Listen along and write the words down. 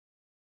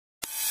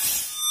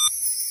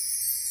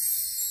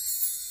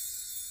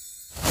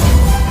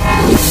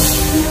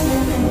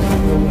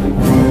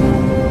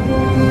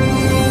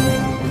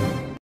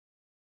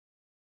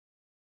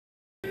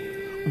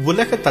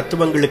உலக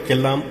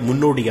தத்துவங்களுக்கெல்லாம்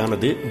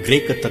முன்னோடியானது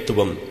கிரேக்க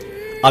தத்துவம்.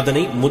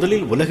 அதனை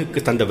முதலில் உலகுக்கு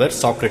தந்தவர்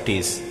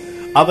சாக்ரட்டிஸ்.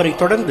 அவரை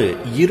தொடர்ந்து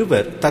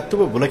இருவர்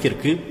தத்துவ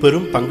உலகிற்கு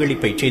பெரும்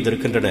பங்களிப்பை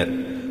செய்திருக்கின்றனர்.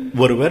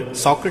 ஒருவர்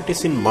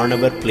சாக்ரட்டிஸின்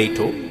மாணவர்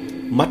பிளேட்டோ,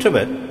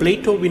 மற்றவர்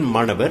பிளேட்டோவின்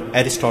மாணவர்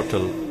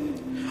அரிஸ்டாட்டில்.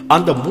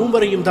 அந்த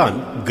மூவரையும் தான்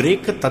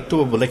கிரேக்க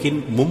தத்துவ உலகின்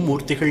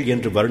மும்மூர்த்திகள்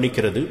என்று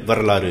வர்ணிக்கிறது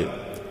வரலாறு.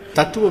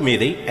 தத்துவ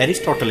மேதை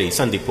அரிஸ்டாட்டலை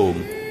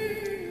சந்திப்போம்.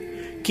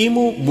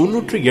 கிமு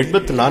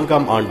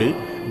 384 ஆண்டு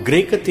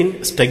கிரேக்கத்தின்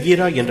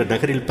ஸ்டகீரா என்ற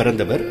நகரில்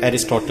பிறந்தவர்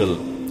அரிஸ்டாட்டில்.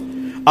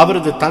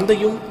 அவரது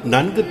தந்தையும்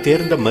நன்கு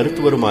தேர்ந்த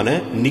மருத்துவருமான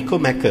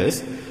நிக்கோமேக்கஸ்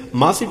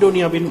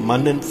மாசிடோனியாவின்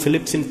மன்னன்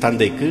பிலிப்ஸின்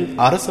தந்தைக்கு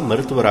அரச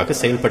மருத்துவராக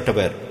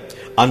செயல்பட்டவர்.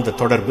 அந்த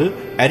தொடர்பு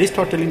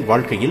அரிஸ்டாட்டிலின்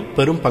வாழ்க்கையில்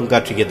பெரும்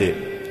பங்காற்றியது.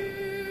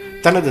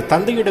 தனது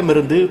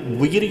தந்தையிடமிருந்து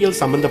உயிரியல்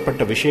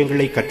சம்பந்தப்பட்ட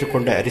விஷயங்களை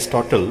கற்றுக்கொண்ட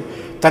அரிஸ்டாட்டில்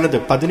தனது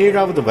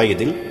 17வது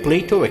வயதில்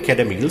பிளேட்டோ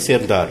அகாடமியில்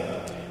சேர்ந்தார்.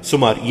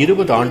 சுமார்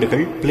 20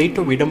 ஆண்டுகள்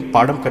பிளேட்டோவிடம்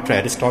பாடம் கற்ற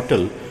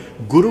அரிஸ்டாட்டில்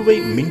குருவை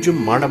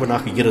மிஞ்சும்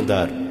மாணவனாக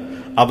இருந்தார்.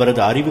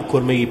 அவரது அறிவு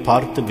கூர்மையை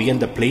பார்த்து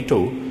வியந்த பிளேட்டோ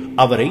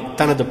அவரை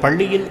தனது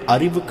பள்ளியின்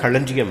அறிவு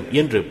களஞ்சியம்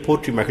என்று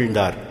போற்றி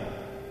மகிழ்ந்தார்.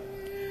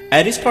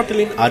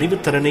 அரிஸ்டாட்டிலின்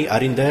அறிவுத்திறனை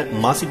அறிந்த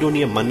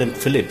மாசிடோனிய மன்னன்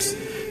பிலிப்ஸ்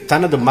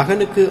தனது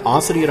மகனுக்கு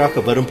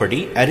ஆசிரியராக வரும்படி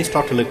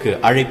அரிஸ்டாட்டிலுக்கு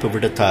அழைப்பு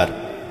விடுத்தார்.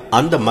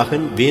 அந்த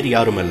மகன் வேறு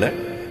யாருமல்ல,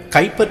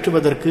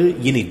 கைப்பற்றுவதற்கு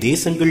இனி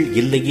தேசங்கள்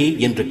இல்லையே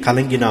என்று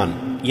கலங்கினான்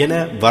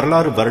என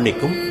வரலாறு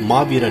வர்ணிக்கும்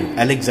மாவீரன்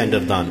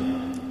அலெக்சாண்டர் தான்.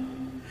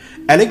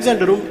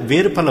 அலெக்சாண்டரும்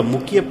வேறு பல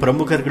முக்கிய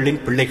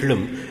பிரமுகர்களின்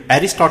பிள்ளைகளும்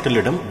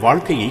அரிஸ்டாட்டிலிடம்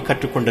வாழ்க்கையை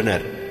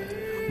கற்றுக்கொண்டனர்.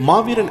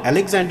 மாவீரன்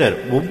அலெக்சாண்டர்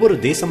ஒவ்வொரு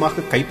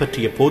தேசமாக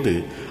கைப்பற்றிய போது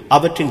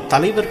அவற்றின்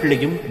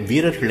தலைவர்களையும்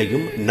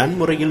வீரர்களையும்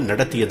நன்முறையில்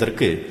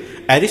நடத்தியதற்கு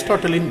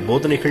அரிஸ்டாட்டிலின்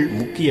போதனைகள்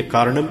முக்கிய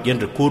காரணம்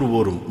என்று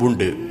கூறுவோரும்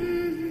உண்டு.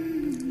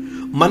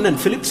 மன்னன்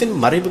பிலிப்ஸின்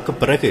மறைவுக்கு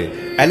பிறகு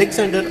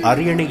அலெக்சாண்டர்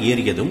அரியணை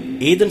ஏறியதும்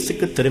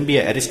ஏதென்ஸுக்கு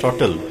திரும்பிய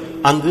அரிஸ்டாட்டில்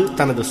அங்கு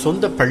தனது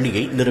சொந்த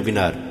பள்ளியை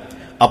நிறுவினார்.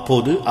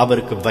 அப்போது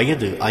அவருக்கு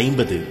வயது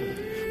 50.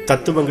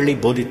 தத்துவங்களை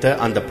போதித்த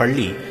அந்த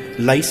பள்ளி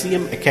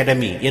லைசியம்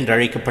அகாடமி என்று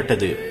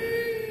அழைக்கப்பட்டது.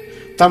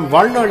 தம்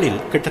வாழ்நாளில்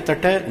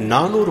கிட்டத்தட்ட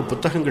 400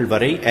 புத்தகங்கள்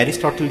வரை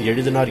அரிஸ்டாட்டில்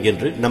எழுதினார்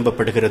என்று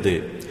நம்பப்படுகிறது.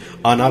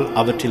 ஆனால்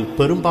அவற்றில்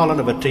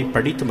பெரும்பாலானவற்றை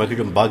படித்து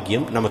மகிழும்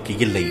பாக்கியம் நமக்கு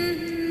இல்லை.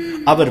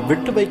 அவர்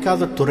விட்டு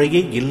வைக்காத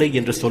துறையே இல்லை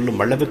என்று சொல்லும்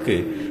அளவுக்கு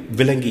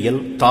விலங்கியல்,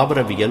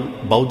 தாவரவியல்,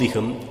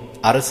 பௌதிகம்,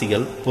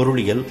 அரசியல்,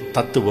 பொருளியல்,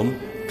 தத்துவம்,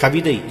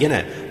 கவிதை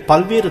என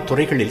பல்வேறு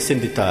துறைகளில்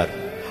சிந்தித்தார்.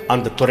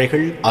 அந்த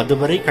துறைகள்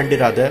அதுவரை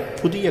கண்டிராத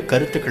புதிய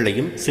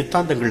கருத்துக்களையும்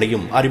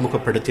சித்தாந்தங்களையும்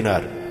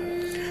அறிமுகப்படுத்தினார்.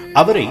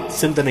 அவரை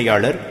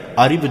சிந்தனையாளர்,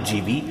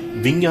 அறிவுஜீவி,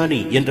 விஞ்ஞானி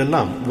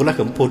என்றெல்லாம்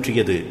உலகம்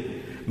போற்றியது.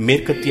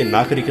 மேற்கத்திய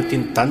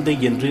நாகரிகத்தின் தந்தை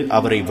என்று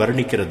அவரை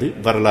வர்ணிக்கிறது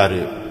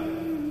வரலாறு.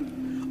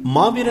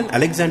 மாவீரன்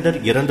அலெக்சாண்டர்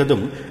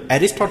இறந்ததும்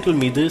அரிஸ்டாட்டில்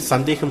மீது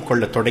சந்தேகம்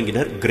கொள்ள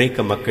தொடங்கினர்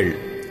கிரேக்க மக்கள்.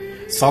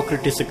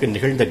 சாக்ரட்டிஸுக்கு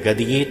நிகழ்ந்த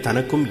கதியே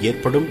தனக்கும்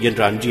ஏற்படும்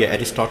என்று அஞ்சிய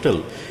அரிஸ்டாட்டில்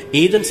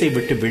ஏதென்ஸை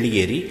விட்டு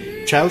வெளியேறி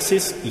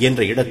சால்சிஸ்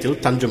என்ற இடத்தில்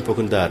தஞ்சம்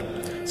புகுந்தார்.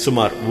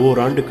 சுமார்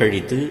ஓராண்டு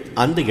கழித்து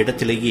அந்த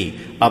இடத்திலேயே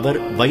அவர்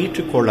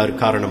வயிற்றுக் கோளாறு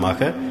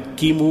காரணமாக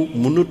கிமு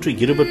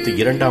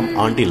 322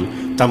 ஆண்டில்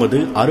தமது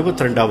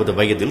 62வது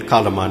வயதில்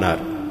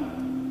காலமானார்.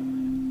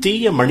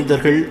 தீய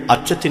மனிதர்கள்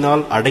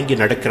அச்சத்தினால் அடங்கி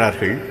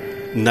நடக்கிறார்கள்,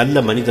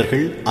 நல்ல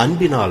மனிதர்கள்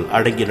அன்பினால்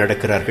அடங்கி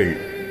நடக்கிறார்கள்.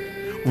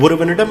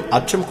 ஒருவனிடம்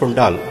அச்சம்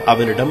கொண்டால்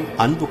அவனிடம்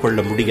அன்பு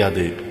கொள்ள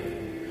முடியாது.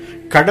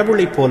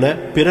 கடவுளைப் போல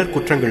பிறர்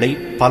குற்றங்களை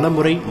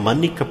பலமுறை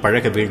மன்னிக்க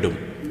பழக வேண்டும்.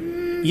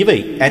 இவை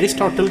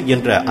அரிஸ்டாட்டில்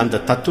என்ற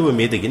அந்த தத்துவ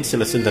மேதையின்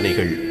சில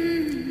சிந்தனைகள்.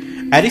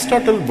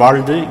 அரிஸ்டாட்டில்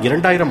வாழ்ந்து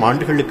 2000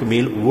 ஆண்டுகளுக்கு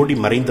மேல் ஓடி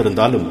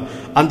மறைந்திருந்தாலும்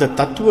அந்த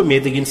தத்துவ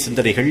மேதையின்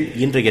சிந்தனைகள்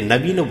இன்றைய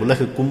நவீன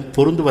உலகுக்கும்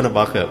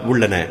பொருந்துவனவாக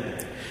உள்ளன.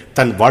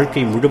 தன்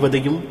வாழ்க்கை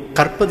முழுவதையும்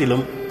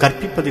கற்பதிலும்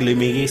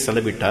கற்பிப்பதிலுமேயே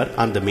செலவிட்டார்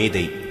அந்த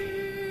மேதை.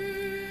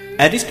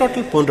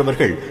 அரிஸ்டாட்டில்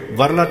போன்றவர்கள்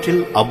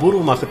வரலாற்றில்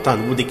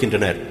அபூர்வமாகத்தான்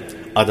உதிக்கின்றனர்.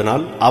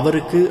 அதனால்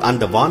அவருக்கு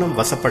அந்த வானம்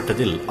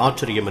வசப்பட்டதில்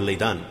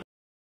ஆச்சரியமில்லைதான்.